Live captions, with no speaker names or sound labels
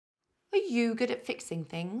you good at fixing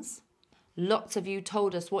things? Lots of you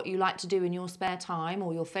told us what you like to do in your spare time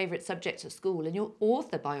or your favourite subjects at school in your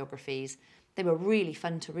author biographies. They were really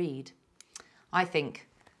fun to read. I think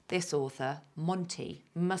this author, Monty,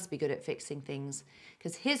 must be good at fixing things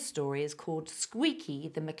because his story is called Squeky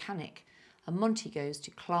the Mechanic, and Monty goes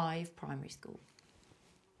to Clive Primary School.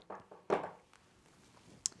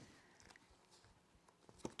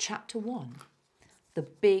 Chapter 1, The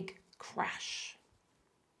Big Crash.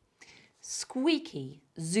 Squeky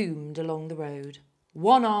zoomed along the road,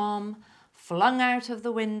 one arm flung out of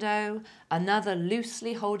the window, another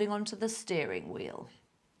loosely holding onto the steering wheel.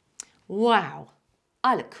 Wow,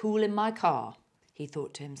 I look cool in my car, he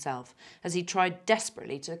thought to himself as he tried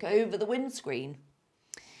desperately to look over the windscreen.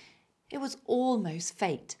 It was almost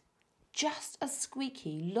fate. Just as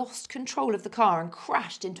Squeky lost control of the car and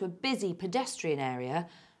crashed into a busy pedestrian area,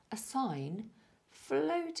 a sign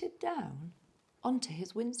floated down onto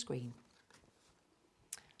his windscreen.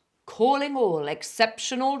 Calling all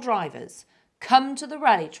exceptional drivers, come to the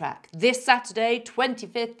rally track this Saturday,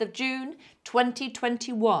 25th of June,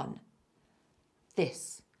 2021.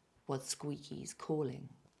 This was Squeky's calling.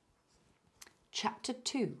 Chapter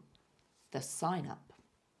 2, The Sign-Up.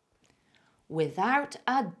 Without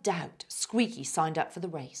a doubt, Squeky signed up for the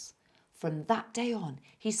race. From that day on,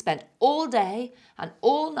 he spent all day and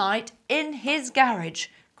all night in his garage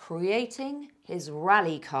creating his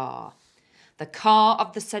rally car. The car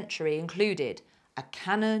of the century included a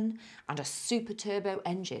cannon and a super turbo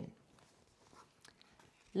engine.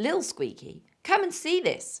 Lil Squeky, come and see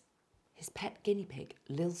this. His pet guinea pig,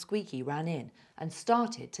 Lil Squeky, ran in and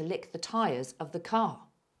started to lick the tyres of the car.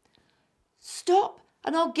 Stop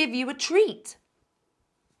and I'll give you a treat.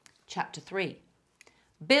 Chapter 3.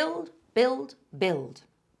 Build, build, build.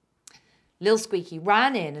 Lil Squeky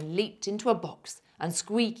ran in and leaped into a box, and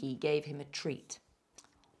Squeky gave him a treat.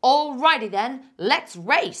 Alrighty then, let's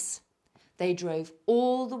race. They drove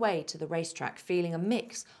all the way to the racetrack, feeling a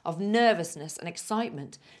mix of nervousness and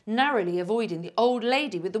excitement, narrowly avoiding the old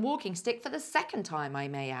lady with the walking stick for the second time, I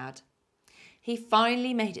may add. He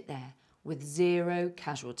finally made it there with 0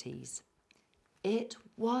 casualties. It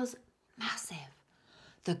was massive.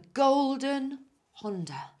 The Golden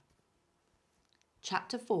Honda.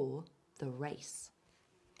 Chapter 4, The Race.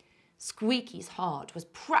 Squeky's heart was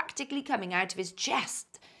practically coming out of his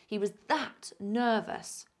chest. He was that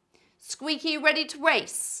nervous. Squeky, ready to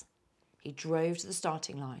race? He drove to the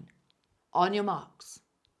starting line. On your marks.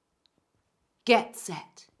 Get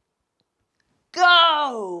set.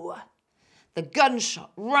 Go! The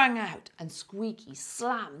gunshot rang out and Squeky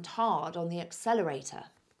slammed hard on the accelerator.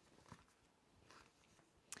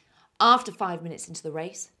 After 5 minutes into the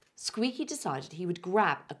race, Squeky decided he would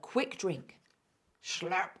grab a quick drink.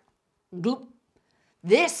 Slurp, gloop.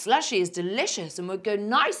 This slushy is delicious and would go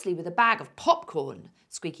nicely with a bag of popcorn,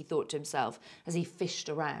 Squeky thought to himself as he fished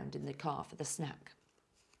around in the car for the snack.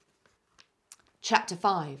 Chapter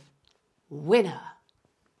 5, Winner.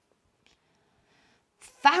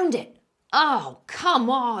 Found it. Oh, come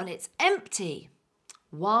on, it's empty.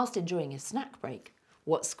 Whilst enjoying his snack break,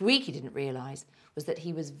 what Squeky didn't realise was that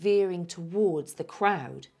he was veering towards the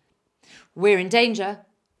crowd. We're in danger.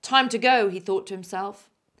 Time to go, he thought to himself.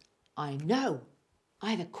 I know.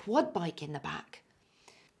 I have a quad bike in the back.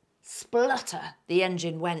 Splutter, the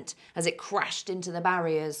engine went as it crashed into the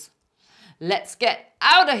barriers. Let's get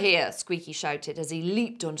out of here, Squeky shouted as he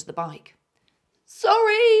leaped onto the bike.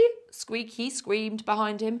 Sorry, Squeky screamed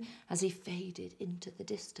behind him as he faded into the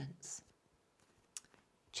distance.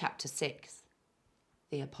 Chapter 6,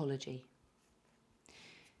 The Apology.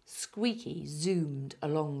 Squeky zoomed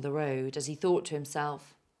along the road as he thought to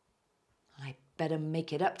himself, I better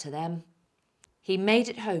make it up to them. He made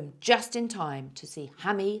it home just in time to see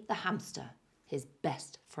Hammy the hamster, his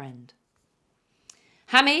best friend.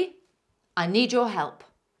 Hammy, I need your help.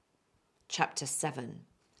 Chapter 7.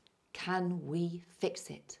 Can we fix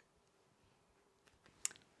it?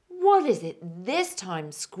 What is it this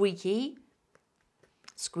time, Squeky?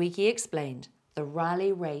 Squeky explained the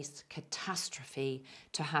rally race catastrophe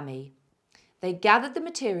to Hammy. They gathered the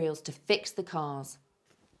materials to fix the cars.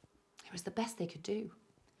 It was the best they could do.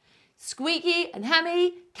 Squeky and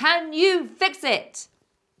Hammy, can you fix it?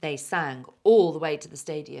 They sang all the way to the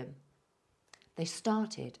stadium. They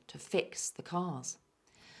started to fix the cars.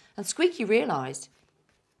 And Squeky realised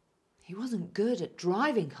he wasn't good at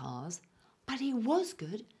driving cars, but he was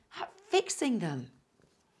good at fixing them.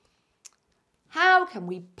 How can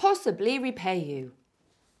we possibly repay you?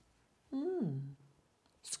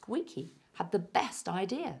 Squeky had the best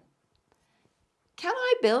idea. Can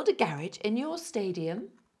I build a garage in your stadium?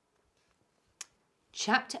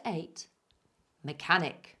 Chapter 8,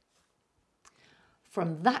 Mechanic.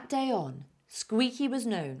 From that day on, Squeky was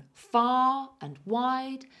known far and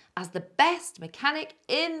wide as the best mechanic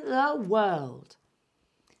in the world.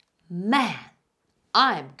 Man,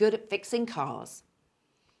 I am good at fixing cars,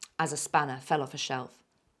 as a spanner fell off a shelf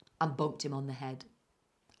and bonked him on the head.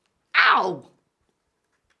 Ow!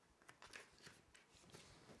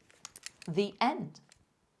 The end.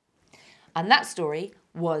 And that story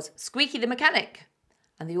was Squeky the Mechanic.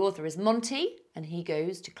 And the author is Monty, and he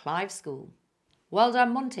goes to Clive School. Well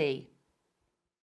done, Monty.